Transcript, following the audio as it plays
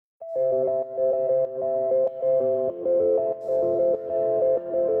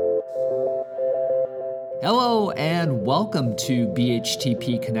Hello and welcome to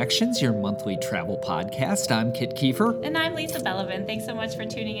BHTP Connections, your monthly travel podcast. I'm Kit Kiefer. And I'm Lisa Bellavin. Thanks so much for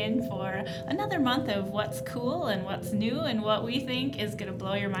tuning in for another month of what's cool and what's new and what we think is going to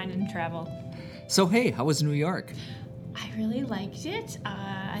blow your mind in travel. So hey, how was New York? I really liked it.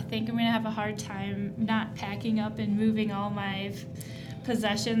 I think I'm going to have a hard time not packing up and moving all my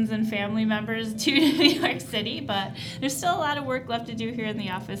possessions and family members to New York City, but there's still a lot of work left to do here in the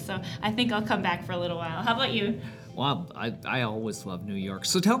office, so I think I'll come back for a little while. How about you? Well, I always love New York.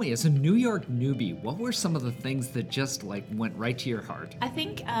 So tell me, as a New York newbie, what were some of the things that just went right to your heart? I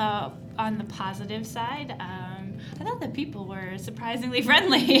think on the positive side, I thought that people were surprisingly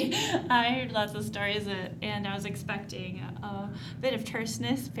friendly. I heard lots of stories and I was expecting a bit of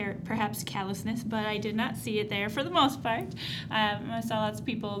terseness, perhaps callousness, but I did not see it there for the most part. I saw lots of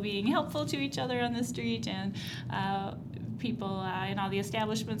people being helpful to each other on the street, and people in all the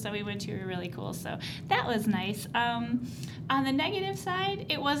establishments that we went to were really cool, so that was nice. On the negative side,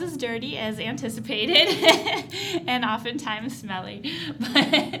 it was as dirty as anticipated and oftentimes smelly,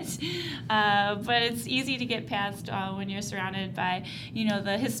 but it's easy to get past when you're surrounded by,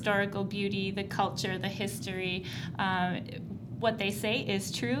 the historical beauty, the culture, the history. What they say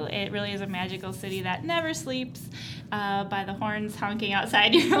is true. It really is a magical city that never sleeps, by the horns honking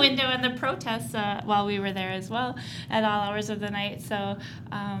outside your window and the protests while we were there as well at all hours of the night. So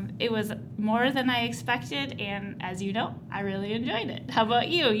it was more than I expected, and as you know, I really enjoyed it. How about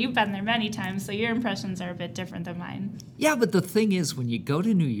you? You've been there many times, so your impressions are a bit different than mine. Yeah, but the thing is, when you go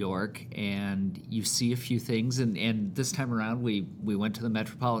to New York and you see a few things, and this time around we went to the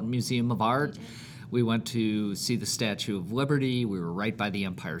Metropolitan Museum of Art. We went to see the Statue of Liberty. We were right by the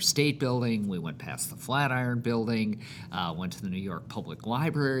Empire State Building. We went past the Flatiron Building, went to the New York Public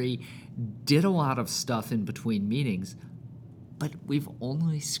Library, did a lot of stuff in between meetings, but we've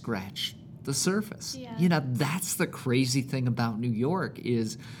only scratched the surface. Yeah. That's the crazy thing about New York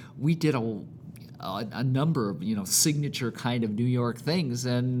is we did a number of, signature kind of New York things,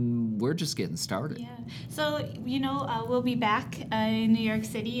 and we're just getting started. Yeah. So, we'll be back in New York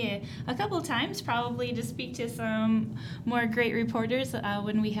City a couple of times, probably to speak to some more great reporters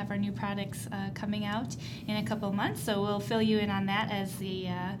when we have our new products coming out in a couple of months. So we'll fill you in on that as the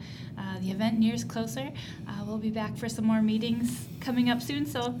event nears closer. We'll be back for some more meetings coming up soon,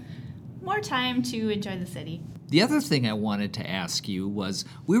 so more time to enjoy the city. The other thing I wanted to ask you was,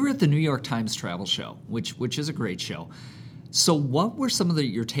 we were at the New York Times Travel Show, which is a great show. So what were some of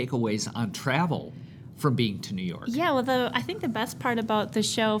your takeaways on travel from being to New York? Yeah, well, I think the best part about the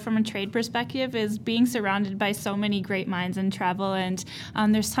show from a trade perspective is being surrounded by so many great minds in travel, and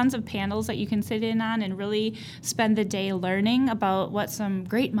there's tons of panels that you can sit in on and really spend the day learning about what some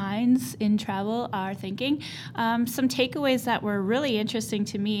great minds in travel are thinking. Some takeaways that were really interesting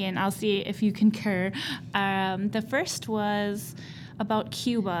to me, and I'll see if you concur. The first was about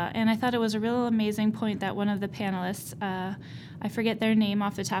Cuba, and I thought it was a real amazing point that one of the panelists, I forget their name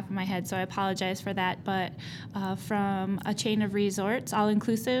off the top of my head, so I apologize for that, but from a chain of resorts,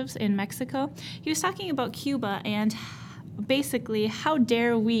 all-inclusives in Mexico, he was talking about Cuba and basically how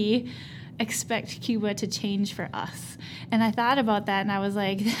dare we expect Cuba to change for us. And I thought about that and I was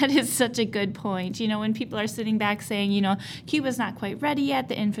like, that is such a good point. When people are sitting back saying, Cuba's not quite ready yet,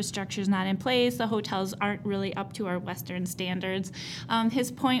 the infrastructure's not in place, the hotels aren't really up to our Western standards.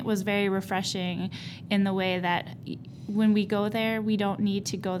 His point was very refreshing in the way that when we go there, we don't need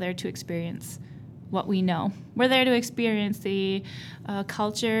to go there to experience what we know. We're there to experience the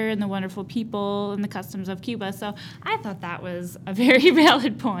culture and the wonderful people and the customs of Cuba. So I thought that was a very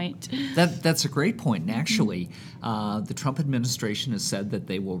valid point. That's a great point. And actually, the Trump administration has said that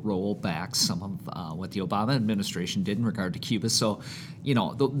they will roll back some of what the Obama administration did in regard to Cuba. So,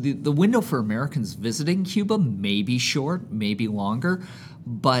 the window for Americans visiting Cuba may be short, may be longer.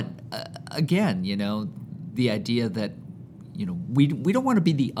 But again, the idea that we don't want to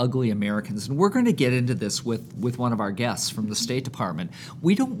be the ugly Americans, and we're going to get into this with one of our guests from the State Department.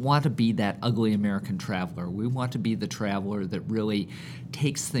 We don't want to be that ugly American traveler. We want to be the traveler that really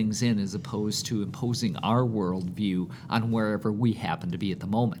takes things in as opposed to imposing our worldview on wherever we happen to be at the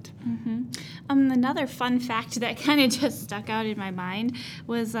moment. Mm-hmm. Another fun fact that kind of just stuck out in my mind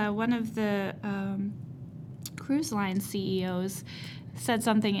was one of the cruise line CEOs said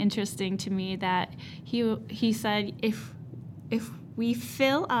something interesting to me, that he said if we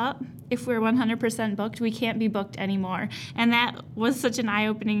fill up, if we're 100% booked, we can't be booked anymore. And that was such an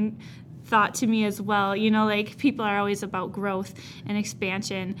eye-opening thought to me as well. Like people are always about growth and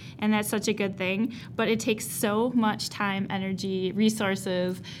expansion, and that's such a good thing. But it takes so much time, energy,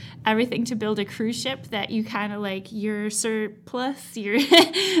 resources, everything to build a cruise ship that you kind of like your surplus, your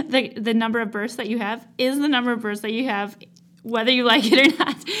the number of berths that you have is the number of berths that you have, whether you like it or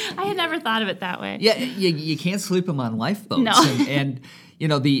not. I had never thought of it that way. Yeah, you can't sleep them on lifeboats. No. And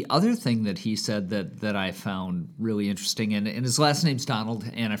the other thing that he said that I found really interesting, and his last name's Donald,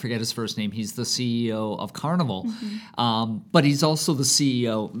 and I forget his first name. He's the CEO of Carnival, but he's also the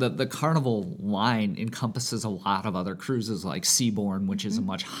CEO. The Carnival line encompasses a lot of other cruises like Seabourn, which is a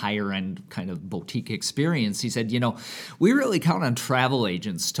much higher-end kind of boutique experience. He said, we really count on travel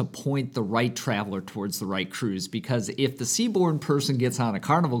agents to point the right traveler towards the right cruise, because if the Seabourn person gets on a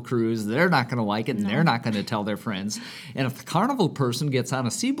Carnival cruise, they're not going to like it, and they're not going to tell their friends. And if the Carnival person gets on a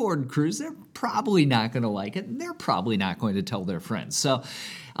Seabourn cruise, they're probably not going to like it, and they're probably not going to tell their friends. So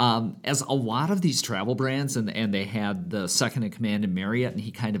as a lot of these travel brands, and they had the second in command in Marriott, and he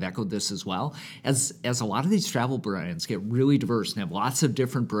kind of echoed this as well, as a lot of these travel brands get really diverse and have lots of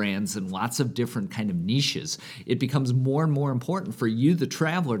different brands and lots of different kind of niches, it becomes more and more important for you, the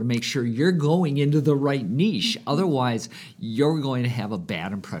traveler, to make sure you're going into the right niche. Otherwise, you're going to have a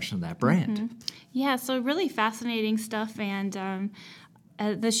bad impression of that brand. Yeah, so really fascinating stuff, and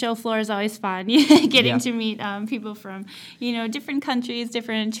the show floor is always fun. Getting to meet people from, different countries,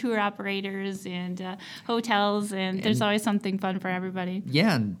 different tour operators and hotels, and there's always something fun for everybody.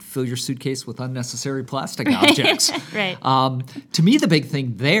 Yeah, and fill your suitcase with unnecessary plastic objects. Right. To me, the big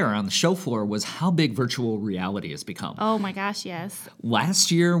thing there on the show floor was how big virtual reality has become. Oh my gosh, yes. Last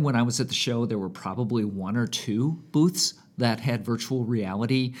year, when I was at the show, there were probably 1 or 2 booths that had virtual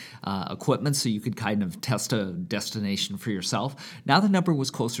reality equipment, so you could kind of test a destination for yourself. Now the number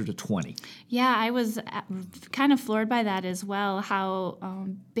was closer to 20. Yeah, I was kind of floored by that as well, how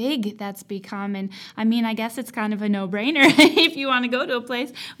big that's become. And I mean, I guess it's kind of a no-brainer. If you want to go to a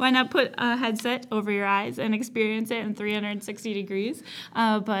place, why not put a headset over your eyes and experience it in 360 degrees?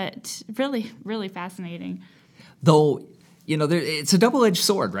 But really, really fascinating. Though, it's a double-edged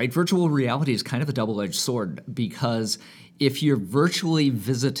sword, right? Virtual reality is kind of a double-edged sword, because if you're virtually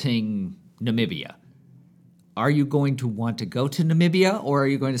visiting Namibia, are you going to want to go to Namibia, or are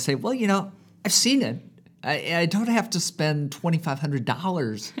you going to say, well, I've seen it. I don't have to spend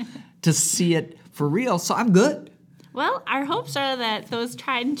 $2,500 to see it for real, so I'm good. Well, our hopes are that those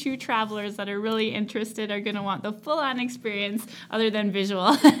tried and true travelers that are really interested are going to want the full-on experience other than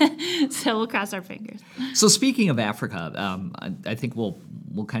visual. So we'll cross our fingers. So speaking of Africa, I think we'll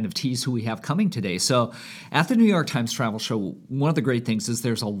kind of tease who we have coming today. So at the New York Times Travel Show, one of the great things is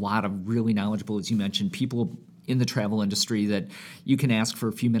there's a lot of really knowledgeable, as you mentioned, people in the travel industry that you can ask for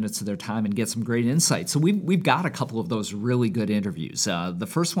a few minutes of their time and get some great insights. So we've got a couple of those really good interviews. The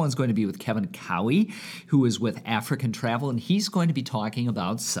first one's going to be with Kevan Cowie, who is with African Travel, and he's going to be talking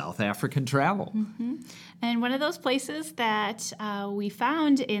about South African travel. And one of those places that we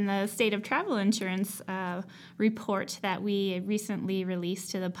found in the State of Travel Insurance report that we recently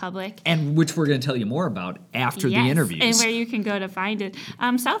released to the public. And which we're going to tell you more about after the interviews. And where you can go to find it.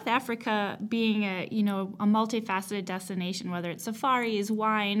 South Africa being a multifaceted destination, whether it's safaris,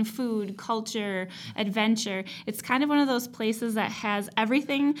 wine, food, culture, adventure, it's kind of one of those places that has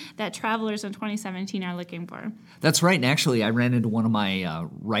everything that travelers in 2017 are looking for. That's right. And actually, I ran into one of my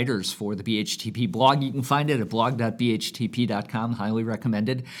writers for the BHTP blog. You can find it at blog.bhtp.com. Highly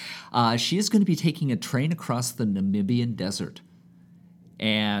recommended. She is going to be taking a train across the Namibian desert.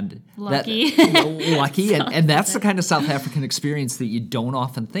 And lucky. Lucky. And that's the kind of South African experience that you don't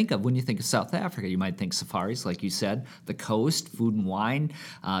often think of when you think of South Africa. You might think safaris, like you said, the coast, food and wine.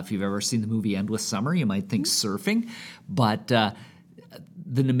 If you've ever seen the movie Endless Summer, you might think surfing. But the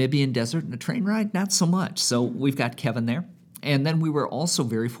Namibian desert and a train ride, not so much. So we've got Kevan there. And then we were also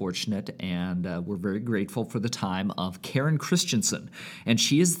very fortunate, and we're very grateful for the time of Karen Christensen. And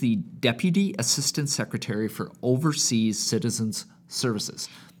she is the Deputy Assistant Secretary for Overseas Citizens Services.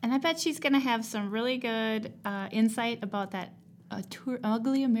 And I bet she's going to have some really good insight about that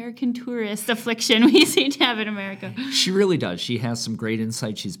ugly American tourist affliction we seem to have in America. She really does. She has some great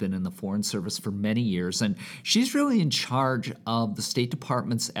insight. She's been in the Foreign Service for many years, and she's really in charge of the State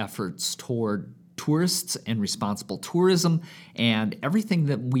Department's efforts toward tourists and responsible tourism and everything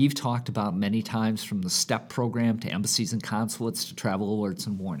that we've talked about many times, from the STEP program to embassies and consulates to travel alerts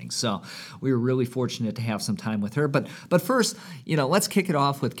and warnings. So we were really fortunate to have some time with her. But first, let's kick it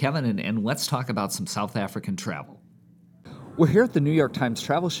off with Kevan and let's talk about some South African travel. We're here at the New York Times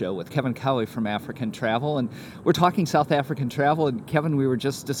Travel Show with Kevan Cowie from African Travel, and we're talking South African travel. And Kevan, we were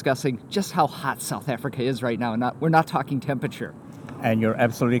just discussing just how hot South Africa is right now, and we're not talking temperature. And you're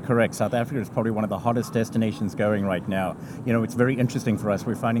absolutely correct. South Africa is probably one of the hottest destinations going right now. You know, it's very interesting for us.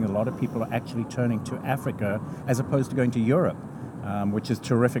 We're finding a lot of people are actually turning to Africa as opposed to going to Europe. Which is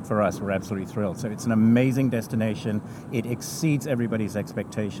terrific for us. We're absolutely thrilled. So it's an amazing destination. It exceeds everybody's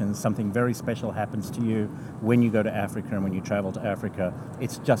expectations. Something very special happens to you when you go to Africa and when you travel to Africa.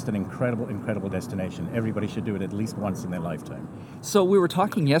 It's just an incredible, incredible destination. Everybody should do it at least once in their lifetime. So we were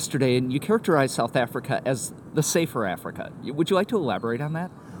talking yesterday, and you characterized South Africa as the safer Africa. Would you like to elaborate on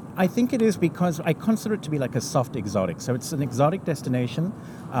that? I think it is because I consider it to be like a soft exotic. So it's an exotic destination,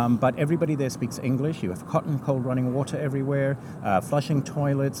 but everybody there speaks English. You have hot and cold running water everywhere, flushing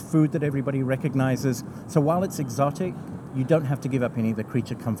toilets, food that everybody recognizes. So while it's exotic, you don't have to give up any of the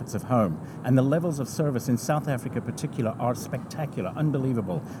creature comforts of home. And the levels of service in South Africa in particular are spectacular,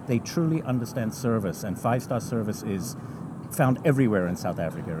 unbelievable. They truly understand service, and five-star service is found everywhere in South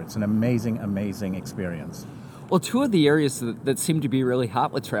Africa. It's an amazing, amazing experience. Well, two of the areas that seem to be really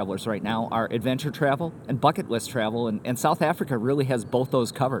hot with travelers right now are adventure travel and bucket list travel, and South Africa really has both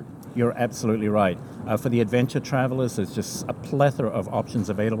those covered. You're absolutely right. For the adventure travelers, there's just a plethora of options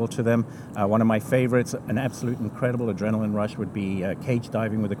available to them. One of my favorites, an absolute incredible adrenaline rush, would be cage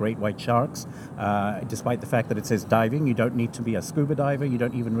diving with the great white sharks. Despite the fact that it says diving, you don't need to be a scuba diver. You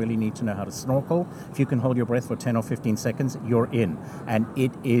don't even really need to know how to snorkel. If you can hold your breath for 10 or 15 seconds, you're in. And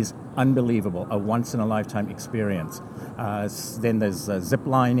it is unbelievable, a once-in-a-lifetime experience. Then there's zip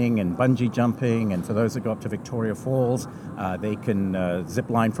lining and bungee jumping, and for those that go up to Victoria Falls, they can zip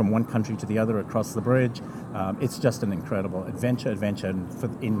line from one country to the other across the bridge. It's just an incredible adventure. And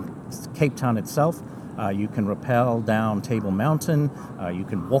in Cape Town itself, you can rappel down Table Mountain, you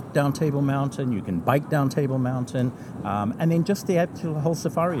can walk down Table Mountain, you can bike down Table Mountain, and then just the actual whole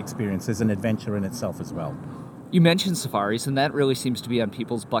safari experience is an adventure in itself as well. You mentioned safaris, and that really seems to be on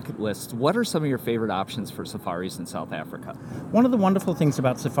people's bucket lists. What are some of your favorite options for safaris in South Africa? One of the wonderful things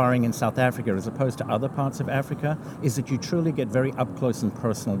about safaring in South Africa, as opposed to other parts of Africa, is that you truly get very up close and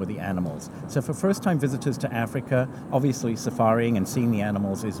personal with the animals. So for first-time visitors to Africa, obviously safaring and seeing the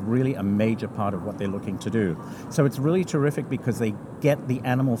animals is really a major part of what they're looking to do. So it's really terrific because they get the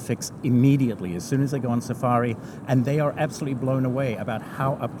animal fix immediately as soon as they go on safari, and they are absolutely blown away about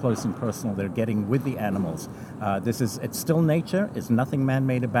how up close and personal they're getting with the animals. It's still nature, there's nothing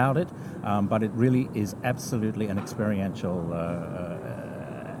man-made about it, but it really is absolutely an experiential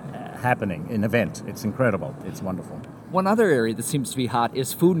happening, an event. It's incredible, it's wonderful. One other area that seems to be hot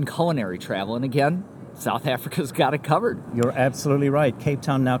is food and culinary travel, and again, South Africa's got it covered. You're absolutely right. Cape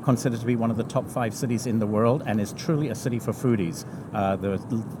Town now considered to be one of the top 5 cities in the world and is truly a city for foodies.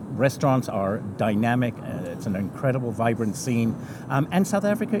 The restaurants are dynamic. It's an incredible, vibrant scene. And South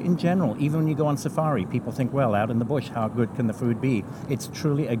Africa in general, even when you go on safari, people think, well, out in the bush, how good can the food be? It's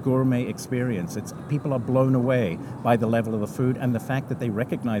truly a gourmet experience. People are blown away by the level of the food and the fact that they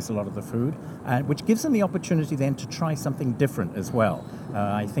recognize a lot of the food, which gives them the opportunity then to try something different as well.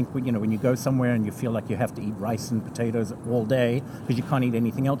 I think when you go somewhere and you feel like you have to eat rice and potatoes all day because you can't eat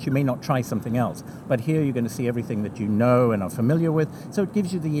anything else, you may not try something else. But here you're going to see everything that you know and are familiar with, so it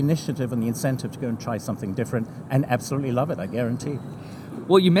gives you the initiative and the incentive to go and try something different and absolutely love it, I guarantee.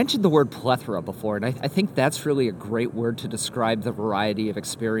 Well, you mentioned the word plethora before, and I think that's really a great word to describe the variety of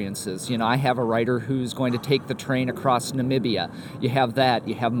experiences. You know, I have a writer who's going to take the train across Namibia. You have that,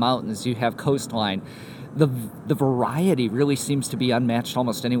 you have mountains, you have coastline. The variety really seems to be unmatched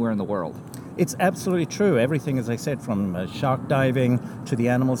almost anywhere in the world. It's absolutely true. Everything, as I said, from shark diving to the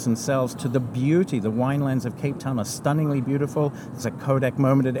animals themselves to the beauty. The winelands of Cape Town are stunningly beautiful. There's a Kodak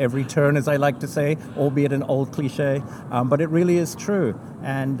moment at every turn, as I like to say, albeit an old cliche, but it really is true.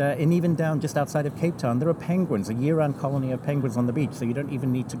 And even down just outside of Cape Town, there are penguins, a year-round colony of penguins on the beach, so you don't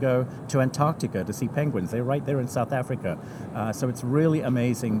even need to go to Antarctica to see penguins. They're right there in South Africa. So it's really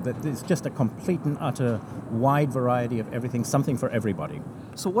amazing that there's just a complete and utter wide variety of everything, something for everybody.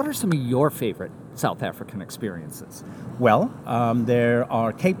 So what are some of your favorite South African experiences? Well, there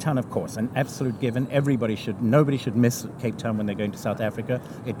are Cape Town, of course, an absolute given. Nobody should miss Cape Town when they're going to South Africa.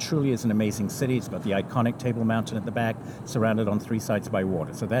 It truly is an amazing city. It's got the iconic Table Mountain at the back, surrounded on 3 sides by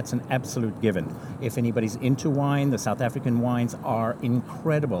water. So that's an absolute given. If anybody's into wine, the South African wines are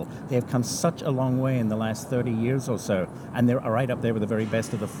incredible. They have come such a long way in the last 30 years or so, and they're right up there with the very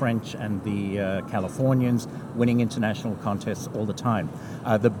best of the French and the Californians, winning international contests all the time.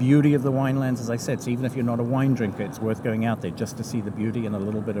 The beauty of the winelands, as I said, so even if you're not a wine drinker, it's worth going out there just to see the beauty and a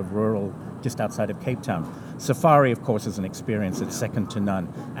little bit of rural just outside of Cape Town. Safari, of course, is an experience that's second to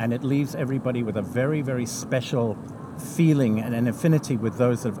none, and it leaves everybody with a very, very special feeling and an affinity with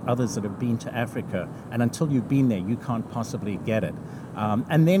those of others that have been to Africa, and until you've been there, you can't possibly get it.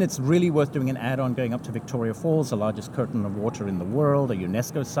 And then it's really worth doing an add-on going up to Victoria Falls, the largest curtain of water in the world, a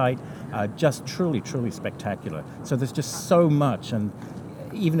UNESCO site, just truly, truly spectacular. So there's just so much, and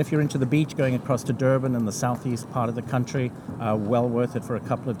even if you're into the beach, going across to Durban and the southeast part of the country, well worth it for a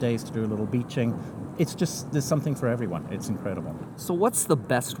couple of days to do a little beaching. It's just, there's something for everyone. It's incredible. So what's the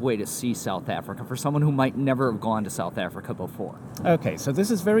best way to see South Africa for someone who might never have gone to South Africa before? Okay, so this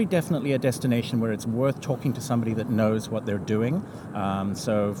is very definitely a destination where it's worth talking to somebody that knows what they're doing.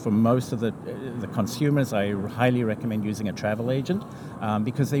 So for most of the consumers, I highly recommend using a travel agent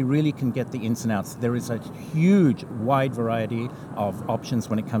because they really can get the ins and outs. There is a huge, wide variety of options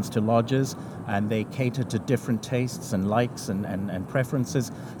when it comes to lodges, and they cater to different tastes and likes and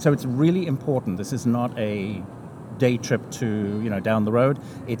preferences. So it's really important. This is not a day trip to, down the road.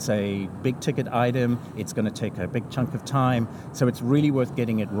 It's a big ticket item. It's going to take a big chunk of time. So it's really worth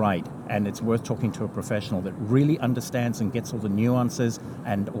getting it right. And it's worth talking to a professional that really understands and gets all the nuances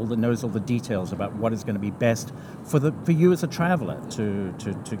and knows all the details about what is going to be best for you as a traveler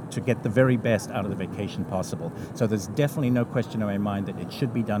to get the very best out of the vacation possible. So there's definitely no question in my mind that it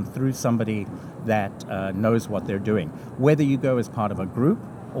should be done through somebody that knows what they're doing. Whether you go as part of a group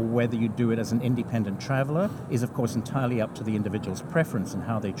or whether you do it as an independent traveler is, of course, entirely up to the individual's preference and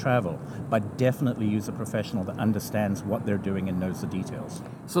how they travel. But definitely use a professional that understands what they're doing and knows the details.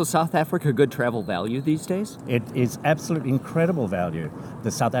 So South Africa good travel value these days? It is absolutely incredible value.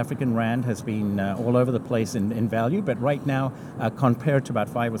 The South African rand has been all over the place in value, but right now, compared to about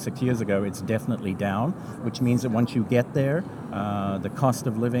 5 or 6 years ago, it's definitely down, which means that once you get there, the cost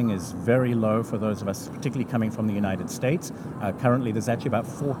of living is very low for those of us, particularly coming from the United States. Currently, there's actually about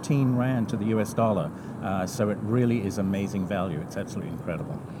 14 rand to the US dollar. So it really is amazing value. It's absolutely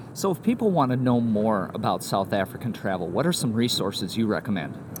incredible. So if people want to know more about South African travel, what are some resources you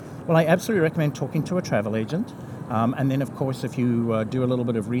recommend? Well, I absolutely recommend talking to a travel agent. And then, of course, if you do a little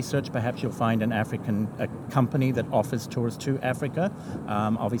bit of research, perhaps you'll find an African company that offers tours to Africa.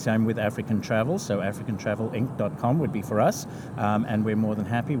 Obviously, I'm with African Travel, so africantravelinc.com would be for us. And we're more than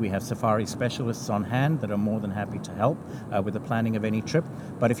happy. We have safari specialists on hand that are more than happy to help with the planning of any trip.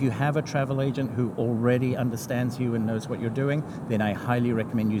 But if you have a travel agent who already understands you and knows what you're doing, then I highly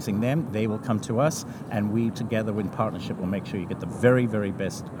recommend using them. They will come to us, and we together in partnership will make sure you get the very, very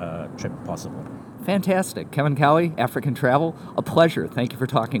best trip possible. Fantastic. Kevan Cowie, African Travel, a pleasure. Thank you for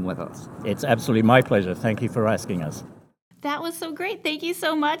talking with us. It's absolutely my pleasure. Thank you for asking us. That was so great. Thank you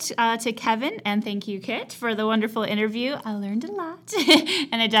so much to Kevan, and thank you, Kit, for the wonderful interview. I learned a lot,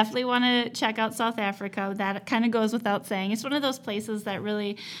 and I definitely want to check out South Africa. That kind of goes without saying. It's one of those places that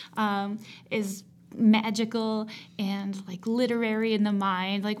really is magical and like literary in the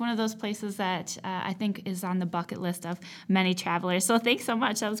mind, like one of those places that I think is on the bucket list of many travelers. So thanks so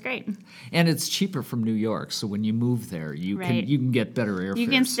much. That was great. And it's cheaper from New York, so when you move there, you can get better airfares. You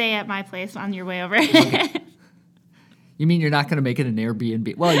can stay at my place on your way over. Okay. You mean you're not going to make it an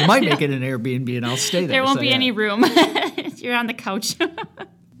Airbnb? Well, you might make it an Airbnb, and I'll stay there. There won't be any room. You're on the couch.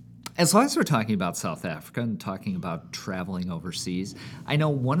 As long as we're talking about South Africa and talking about traveling overseas, I know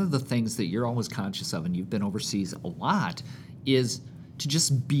one of the things that you're always conscious of, and you've been overseas a lot, is to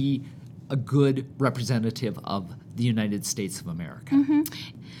just be a good representative of the United States of America.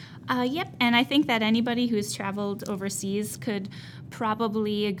 Mm-hmm. Yep, and I think that anybody who's traveled overseas could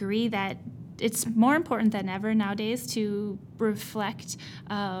probably agree that it's more important than ever nowadays to reflect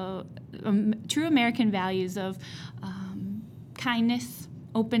true American values of kindness,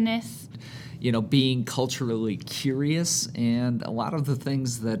 openness. Being culturally curious, and a lot of the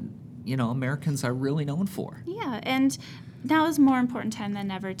things that, Americans are really known for. Yeah, and now is more important time than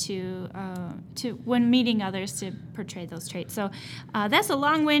ever to when meeting others to portray those traits. So that's a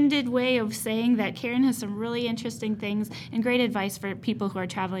long-winded way of saying that Karen has some really interesting things and great advice for people who are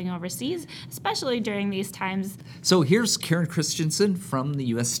traveling overseas, especially during these times. So here's Karen Christensen from the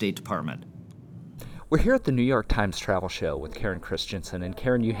U.S. State Department. We're here at the New York Times Travel Show with Karen Christensen. And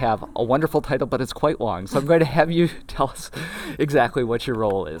Karen, you have a wonderful title, but it's quite long. So I'm going to have you tell us exactly what your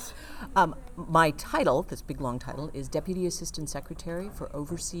role is. My title, this big long title, is Deputy Assistant Secretary for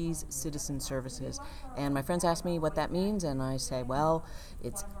Overseas Citizen Services. And my friends ask me what that means, and I say, well,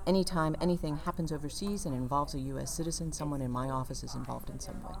 it's anytime anything happens overseas and involves a U.S. citizen, someone in my office is involved in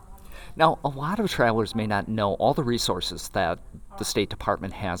some way. Now, a lot of travelers may not know all the resources that the State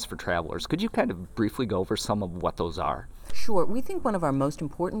Department has for travelers. Could you kind of briefly go over some of what those are? Sure. We think one of our most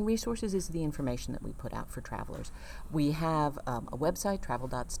important resources is the information that we put out for travelers. We have a website,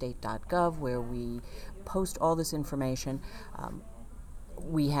 travel.state.gov, where we post all this information.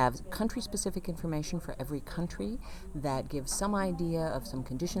 We have country-specific information for every country that gives some idea of some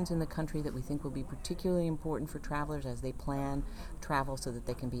conditions in the country that we think will be particularly important for travelers as they plan travel so that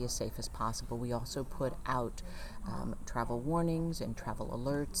they can be as safe as possible. We also put out travel warnings and travel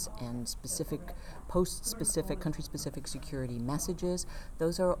alerts and specific post-specific, country-specific security messages.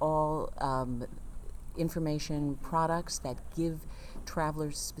 Those are all information products that give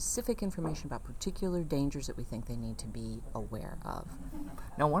travelers specific information about particular dangers that we think they need to be aware of.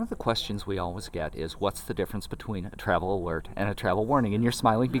 Now, one of the questions we always get is, what's the difference between a travel alert and a travel warning? And you're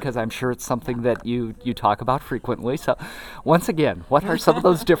smiling because I'm sure it's something that you talk about frequently. So, once again, what are some of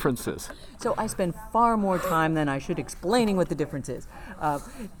those differences? So I spend far more time than I should explaining what the difference is.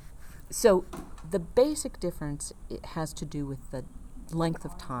 So the basic difference has to do with the length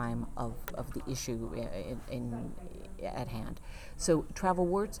of time of the issue at hand. So travel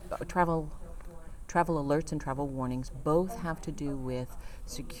alerts and travel warnings both have to do with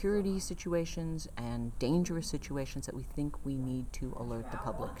security situations and dangerous situations that we think we need to alert the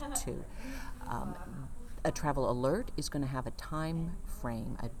public to. A travel alert is going to have a time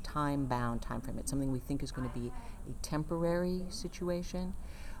frame, a time-bound time frame. It's something we think is going to be a temporary situation,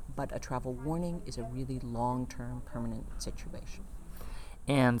 but a travel warning is a really long-term, permanent situation.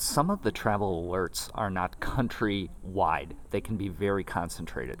 And some of the travel alerts are not country-wide. They can be very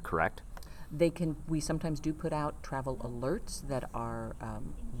concentrated, correct? We sometimes do put out travel alerts that are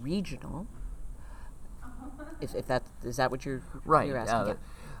regional. Is that what you're asking? Yeah.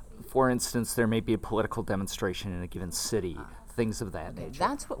 For instance, there may be a political demonstration in a given city, things of that nature.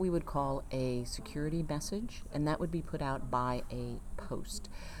 That's what we would call a security message, and that would be put out by a post.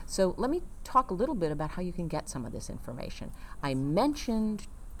 So let me talk a little bit about how you can get some of this information. I mentioned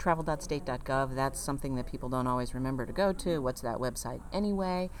travel.state.gov. That's something that people don't always remember to go to. What's that website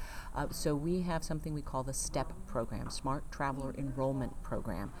anyway? So we have something we call the STEP program, Smart Traveler Enrollment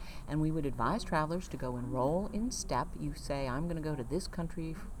Program. And we would advise travelers to go enroll in STEP. You say, I'm going to go to this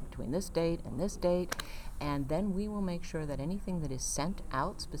country between this date and this date, and then we will make sure that anything that is sent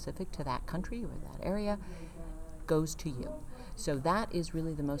out specific to that country or that area goes to you. So that is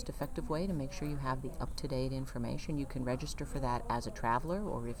really the most effective way to make sure you have the up-to-date information. You can register for that as a traveler,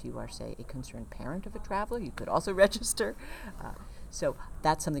 or if you are, say, a concerned parent of a traveler, you could also register. So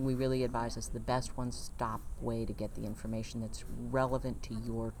that's something we really advise is the best one-stop way to get the information that's relevant to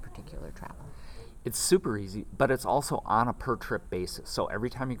your particular travel. It's super easy, but it's also on a per-trip basis. So every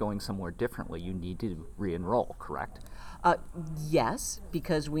time you're going somewhere differently, you need to re-enroll, correct? Yes,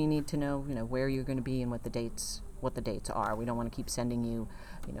 because we need to know, where you're going to be and what the dates are. We don't want to keep sending you,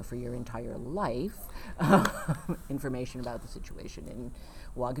 for your entire life, information about the situation in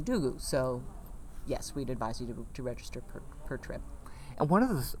Ouagadougou. So, yes, we'd advise you to register per trip. And one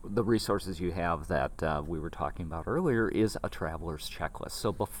of the resources you have that we were talking about earlier is a traveler's checklist.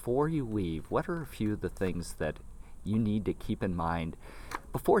 So before you leave, what are a few of the things that you need to keep in mind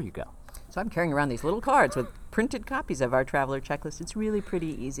before you go? So I'm carrying around these little cards with printed copies of our traveler checklist. It's really pretty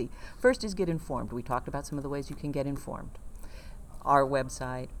easy. First is get informed. We talked about some of the ways you can get informed. Our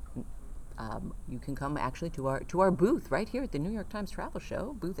website, you can come actually to our booth right here at the New York Times Travel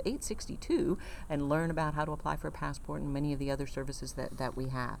Show, booth 862, and learn about how to apply for a passport and many of the other services that we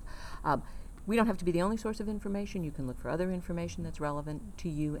have. We don't have to be the only source of information. You can look for other information that's relevant to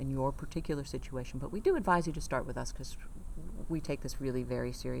you and your particular situation, but we do advise you to start with us because we take this really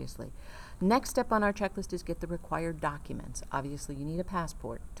very seriously. Next step on our checklist is get the required documents. Obviously, you need a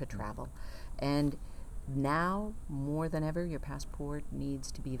passport to travel. And now, more than ever, your passport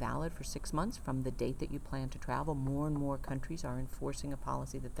needs to be valid for 6 months from the date that you plan to travel. More and more countries are enforcing a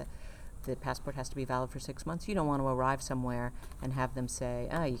policy that the passport has to be valid for 6 months. You don't want to arrive somewhere and have them say,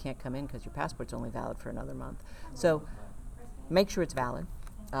 you can't come in because your passport's only valid for another month. So make sure it's valid.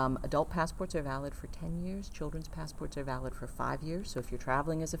 Adult passports are valid for 10 years. Children's passports are valid for 5 years. So if you're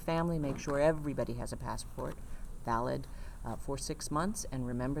traveling as a family, make sure everybody has a passport valid for 6 months. And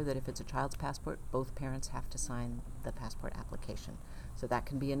remember that if it's a child's passport, both parents have to sign the passport application. So that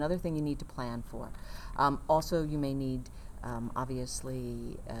can be another thing you need to plan for. Also, you may need,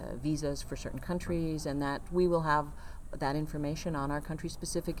 obviously, visas for certain countries, and that we will have that information on our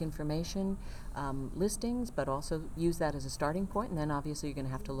country-specific information listings, but also use that as a starting point. And then obviously you're going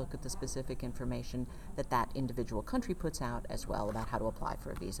to have to look at the specific information that individual country puts out as well about how to apply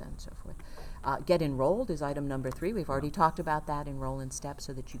for a visa and so forth. Get enrolled is item number 3. We've already talked about that. Enroll in STEP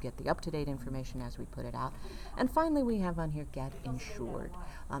so that you get the up-to-date information as we put it out. And finally, we have on here get insured.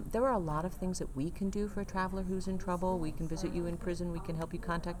 There are a lot of things that we can do for a traveler who's in trouble. We can visit you in prison. We can help you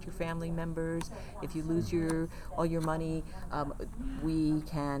contact your family members. If you lose all your money, we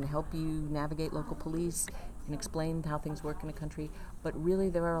can help you navigate local police. can explain how things work in a country, but really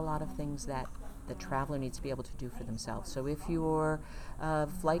there are a lot of things that the traveler needs to be able to do for themselves. So if your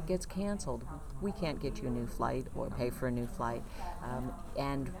flight gets canceled, we can't get you a new flight or pay for a new flight.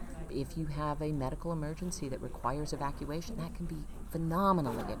 And if you have a medical emergency that requires evacuation, that can be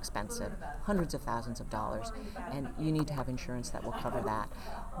phenomenally expensive, hundreds of thousands of dollars, and you need to have insurance that will cover that.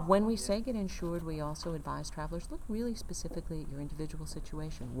 When we say get insured, we also advise travelers, look really specifically at your individual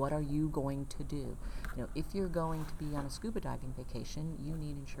situation. What are you going to do? If you're going to be on a scuba diving vacation, you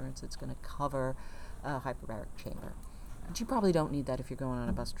need insurance that's going to cover a hyperbaric chamber. But you probably don't need that if you're going on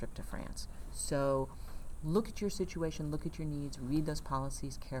a bus trip to France. So look at your situation, look at your needs, read those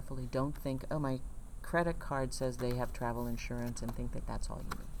policies carefully. Don't think, oh, my credit card says they have travel insurance, and think that that's all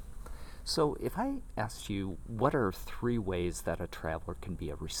you need. So if I asked you, what are 3 ways that a traveler can be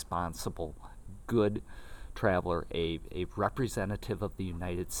a responsible, good traveler, a representative of the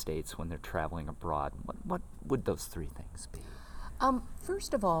United States when they're traveling abroad, what would those 3 things be?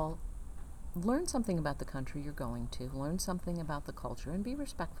 First of all, learn something about the country you're going to, learn something about the culture, and be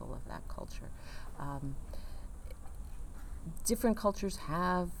respectful of that culture. Different cultures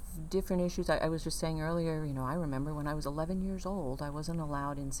have different issues. I was just saying earlier, I remember when I was 11 years old, I wasn't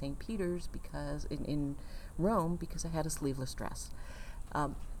allowed in St. Peter's because in Rome because I had a sleeveless dress.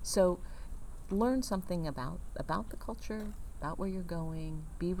 So learn something about the culture, about where you're going.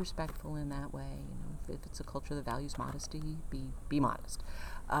 Be respectful in that way. If it's a culture that values modesty, be modest,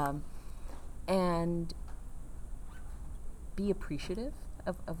 and be appreciative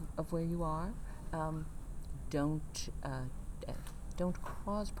of where you are. Don't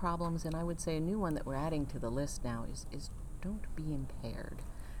cause problems, and I would say a new one that we're adding to the list now is don't be impaired.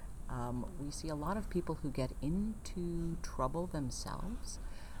 We see a lot of people who get into trouble themselves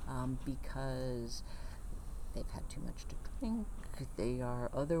because they've had too much to drink, they are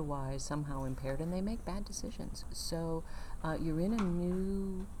otherwise somehow impaired, and they make bad decisions. So you're in a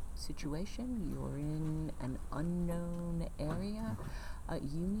new situation, you're in an unknown area.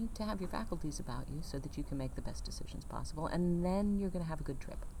 You need to have your faculties about you so that you can make the best decisions possible, and then you're going to have a good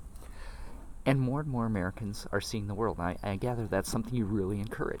trip. And more Americans are seeing the world. I gather that's something you really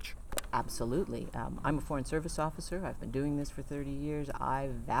encourage. Absolutely. I'm a Foreign Service officer. I've been doing this for 30 years. I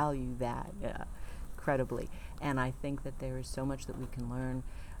value that incredibly. And I think that there is so much that we can learn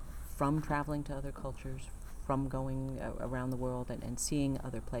from traveling to other cultures, from going around the world and seeing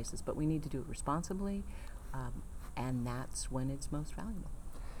other places. But we need to do it responsibly. And that's when it's most valuable.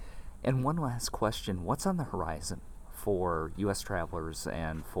 And one last question. What's on the horizon for U.S. travelers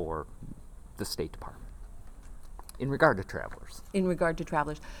and for the State Department in regard to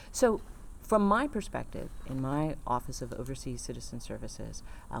travelers? So from my perspective, in my Office of Overseas Citizen Services,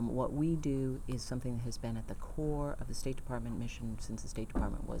 what we do is something that has been at the core of the State Department mission since the State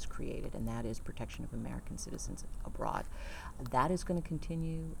Department was created, and that is protection of American citizens abroad. That is going to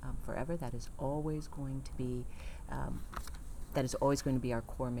continue forever. That is always going to be our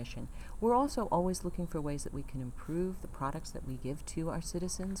core mission. We're also always looking for ways that we can improve the products that we give to our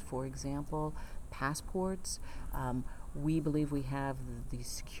citizens. For example, passports. We believe we have the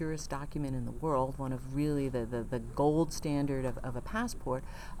securest document in the world, one of really the gold standard of a passport,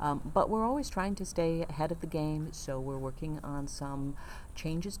 but we're always trying to stay ahead of the game, so we're working on some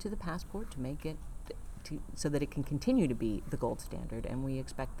changes to the passport to make it so that it can continue to be the gold standard, and we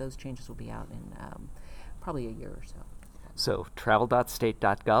expect those changes will be out in probably a year or so. So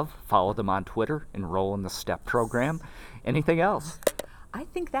travel.state.gov, follow them on Twitter, enroll in the STEP program. Anything else? I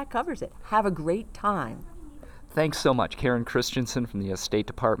think that covers it. Have a great time. Thanks so much, Karen Christensen from the U.S. State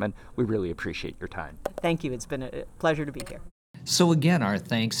Department. We really appreciate your time. Thank you. It's been a pleasure to be here. So again, our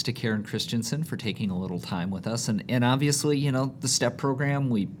thanks to Karen Christensen for taking a little time with us. And obviously, the STEP program,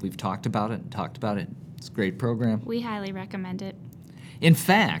 we've talked about it. It's a great program. We highly recommend it. In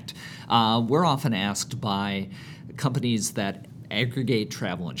fact, we're often asked by companies that aggregate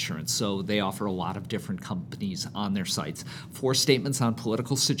travel insurance, so they offer a lot of different companies on their sites for statements on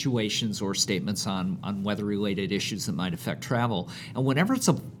political situations or statements on weather-related issues that might affect travel. And whenever it's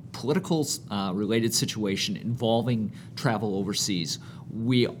a political related situation involving travel overseas,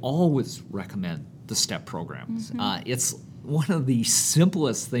 we always recommend the STEP program. Mm-hmm. It's one of the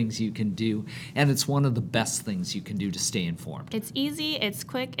simplest things you can do, and it's one of the best things you can do to stay informed. It's easy, it's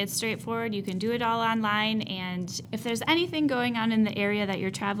quick, it's straightforward. You can do it all online, and if there's anything going on in the area that you're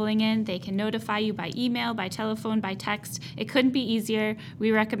traveling in, they can notify you by email, by telephone, by text. It couldn't be easier.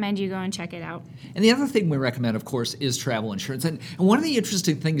 We recommend you go and check it out. And the other thing we recommend, of course, is travel insurance. And one of the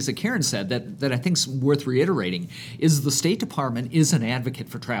interesting things that Karen said that I think is worth reiterating is the State Department is an advocate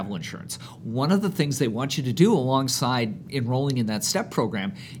for travel insurance. One of the things they want you to do alongside enrolling in that STEP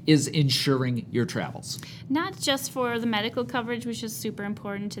program is insuring your travels. Not just for the medical coverage, which is super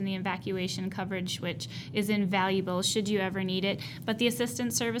important, and the evacuation coverage, which is invaluable should you ever need it, but the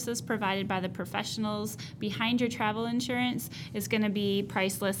assistance services provided by the professionals behind your travel insurance is going to be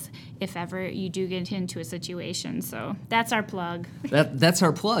priceless if ever you do get into a situation. So that's our plug. That's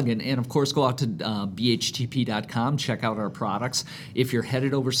our plug. And of course, go out to BHTP.com, check out our products. If you're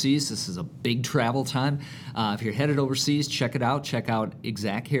headed overseas, this is a big travel time. If you're headed overseas, check it out. Check out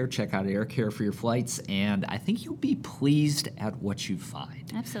Exact Care, check out Air Care for your flights, and I think you'll be pleased at what you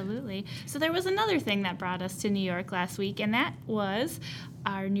find. Absolutely. So there was another thing that brought us to New York last week, and that was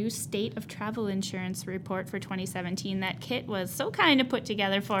our new State of Travel Insurance report for 2017 that Kit was so kind to put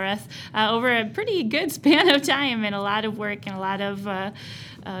together for us over a pretty good span of time, and a lot of work and a lot of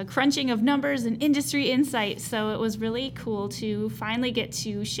crunching of numbers and industry insight. So it was really cool to finally get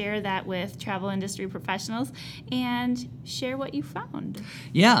to share that with travel industry professionals and share what you found.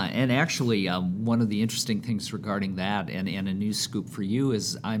 Yeah, and actually one of the interesting things regarding that and a news scoop for you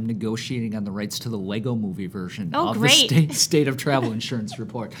is I'm negotiating on the rights to the Lego movie version of great. the State of Travel Insurance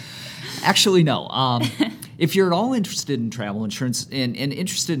report. Actually, no. If you're at all interested in travel insurance and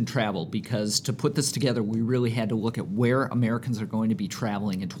interested in travel, because to put this together, we really had to look at where Americans are going to be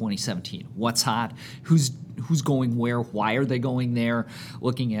traveling in 2017. What's hot? Who's going where? Why are they going there?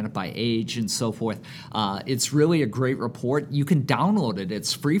 Looking at it by age and so forth. It's really a great report. You can download it.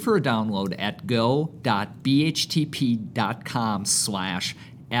 It's free for a download at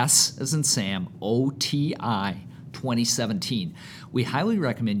go.bhtp.com/S as in Sam, OTI 2017. We highly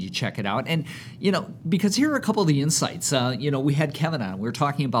recommend you check it out. And, because here are a couple of the insights. We had Kevan on. We were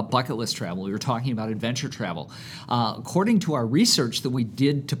talking about bucket list travel. We were talking about adventure travel. According to our research that we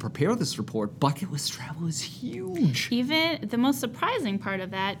did to prepare this report, bucket list travel is huge. Even the most surprising part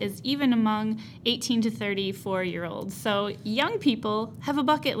of that is even among 18 to 34-year-olds. So young people have a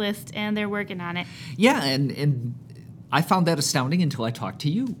bucket list and they're working on it. Yeah, and I found that astounding until I talked to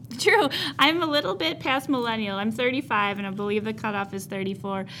you. True. I'm a little bit past millennial. I'm 35, and I believe the cutoff is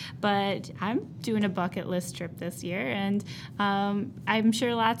 34. But I'm doing a bucket list trip this year, and I'm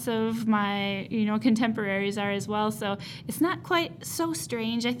sure lots of my contemporaries are as well. So it's not quite so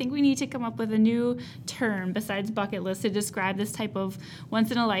strange. I think we need to come up with a new term besides bucket list to describe this type of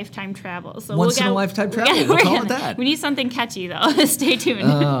once-in-a-lifetime travel. So once-in-a-lifetime travel. We'll call it that. We need something catchy, though. Stay tuned.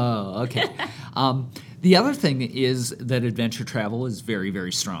 Oh, okay. The other thing is that adventure travel is very,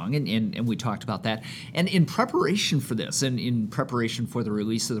 very strong, and we talked about that. And in preparation for this, and in preparation for the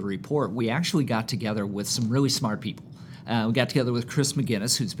release of the report, we actually got together with some really smart people. We got together with Chris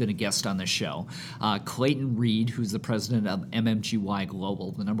McGinnis, who's been a guest on this show, Clayton Reed, who's the president of MMGY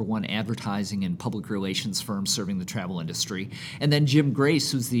Global, the number one advertising and public relations firm serving the travel industry, and then Jim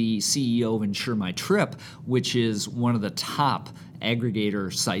Grace, who's the CEO of Insure My Trip, which is one of the top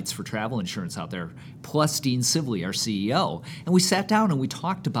aggregator sites for travel insurance out there, plus Dean Sibley, our CEO. And we sat down and we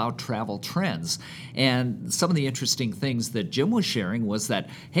talked about travel trends. And some of the interesting things that Jim was sharing was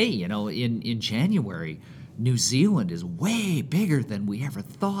that, hey, in January, New Zealand is way bigger than we ever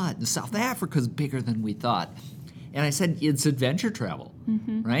thought, and South Africa's bigger than we thought. And I said, it's adventure travel,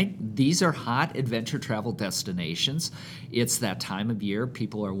 right? These are hot adventure travel destinations. It's that time of year.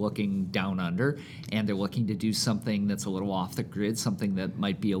 People are looking down under, and they're looking to do something that's a little off the grid, something that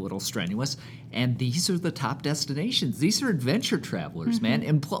might be a little strenuous. And these are the top destinations. These are adventure travelers, man,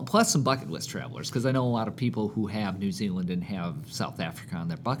 and plus some bucket list travelers, because I know a lot of people who have New Zealand and have South Africa on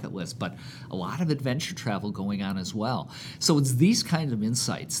their bucket list, but a lot of adventure travel going on as well. So it's these kinds of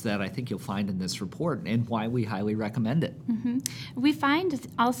insights that I think you'll find in this report and why we highly recommend it. We find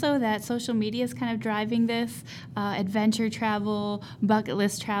also that social media is kind of driving this adventure travel, bucket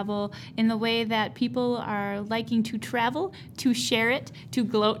list travel, in the way that people are liking to travel, to share it, to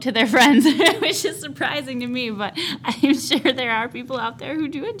gloat to their friends, which is surprising to me, but I'm sure there are people out there who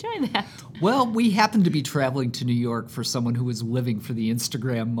do enjoy that. Well, we happen to be traveling to New York for someone who is living for the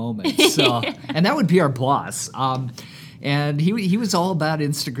Instagram moment, so, and that would be our boss. And he was all about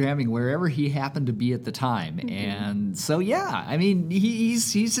Instagramming wherever he happened to be at the time. And so, yeah, I mean,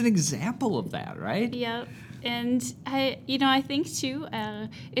 he's an example of that, right? Yep. And I think too,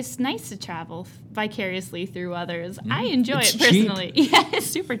 it's nice to travel vicariously through others. I enjoy it personally. Cheap. Yeah, it's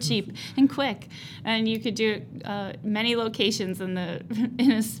super cheap and quick, and you could do many locations in a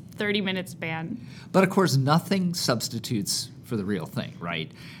 30-minute span. But of course, nothing substitutes for the real thing,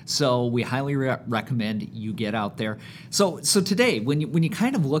 right? So we highly recommend you get out there. So today, when you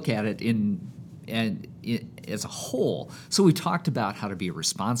kind of look at it as a whole. So we talked about how to be a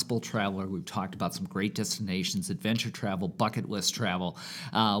responsible traveler. We've talked about some great destinations, adventure travel, bucket list travel.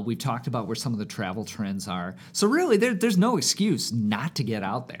 We've talked about where some of the travel trends are. So really, there's no excuse not to get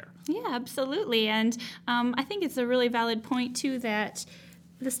out there. Yeah, absolutely. And I think it's a really valid point, too, that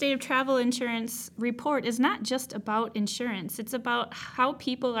the State of Travel Insurance report is not just about insurance. It's about how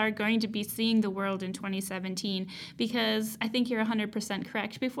people are going to be seeing the world in 2017, because I think you're 100%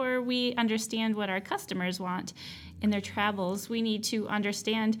 correct. Before we understand what our customers want in their travels, we need to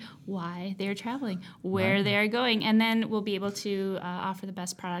understand why they're traveling, where they are going, and then we'll be able to offer the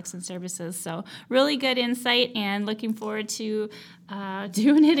best products and services. So really good insight, and looking forward to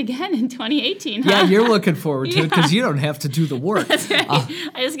doing it again in 2018. Yeah, you're looking forward to it because you don't have to do the work. That's right.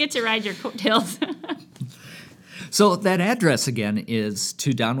 I just get to ride your coattails. So that address, again, is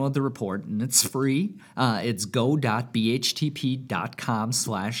to download the report, and it's free. It's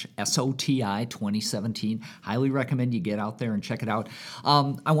go.bhtp.com/SOTI2017. Highly recommend you get out there and check it out.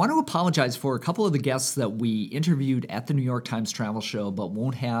 I want to apologize for a couple of the guests that we interviewed at the New York Times Travel Show, but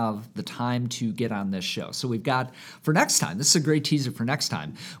won't have the time to get on this show. So we've got, for next time, this is a great teaser for next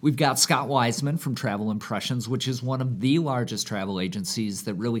time, we've got Scott Wiseman from Travel Impressions, which is one of the largest travel agencies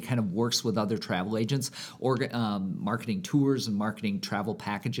that really kind of works with other travel agents, or marketing tours and marketing travel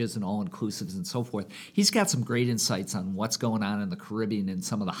packages and all-inclusives and so forth. He's got some great insights on what's going on in the Caribbean and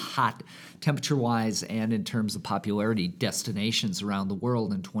some of the hot, temperature-wise and in terms of popularity, destinations around the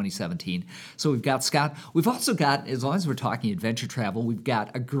world in 2017. So we've got Scott. We've also got, as long as we're talking adventure travel, we've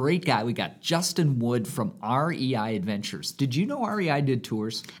got a great guy. We got Justin Wood from REI Adventures. Did you know REI did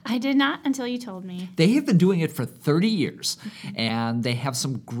tours? I did not until you told me. They have been doing it for 30 years, and they have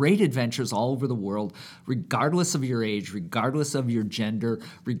some great adventures all over the world, regardless of your age, regardless of your gender,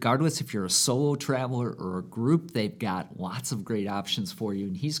 regardless if you're a solo traveler or a group. They've got lots of great options for you,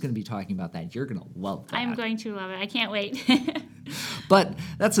 and he's going to be talking about that. You're going to love that. I'm going to love it. I can't wait. But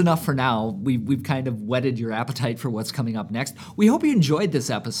that's enough for now. We've kind of whetted your appetite for what's coming up next. We hope you enjoyed this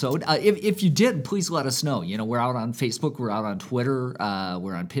episode. If you did, please let us know. You know, we're out on Facebook, we're out on Twitter,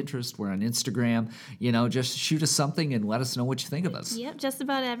 we're on Pinterest, we're on Instagram. You know, just shoot us something and let us know what you think of us. Yep, just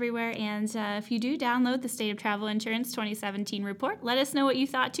about everywhere. And if you do download the State of Travel Insurance 2017 report, let us know what you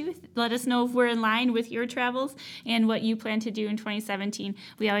thought too. Let us know if we're in line with your travels and what you plan to do in 2017.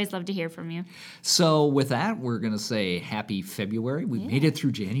 We always love to hear from you. So with that, we're going to say happy February. We made it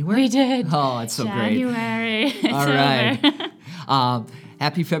through January. We did. Oh, it's so January. great. All right.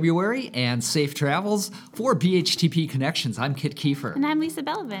 Happy February and safe travels. For BHTP Connections, I'm Kit Kiefer. And I'm Lisa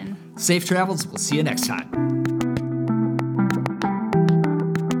Bellavin. Safe travels. We'll see you next time.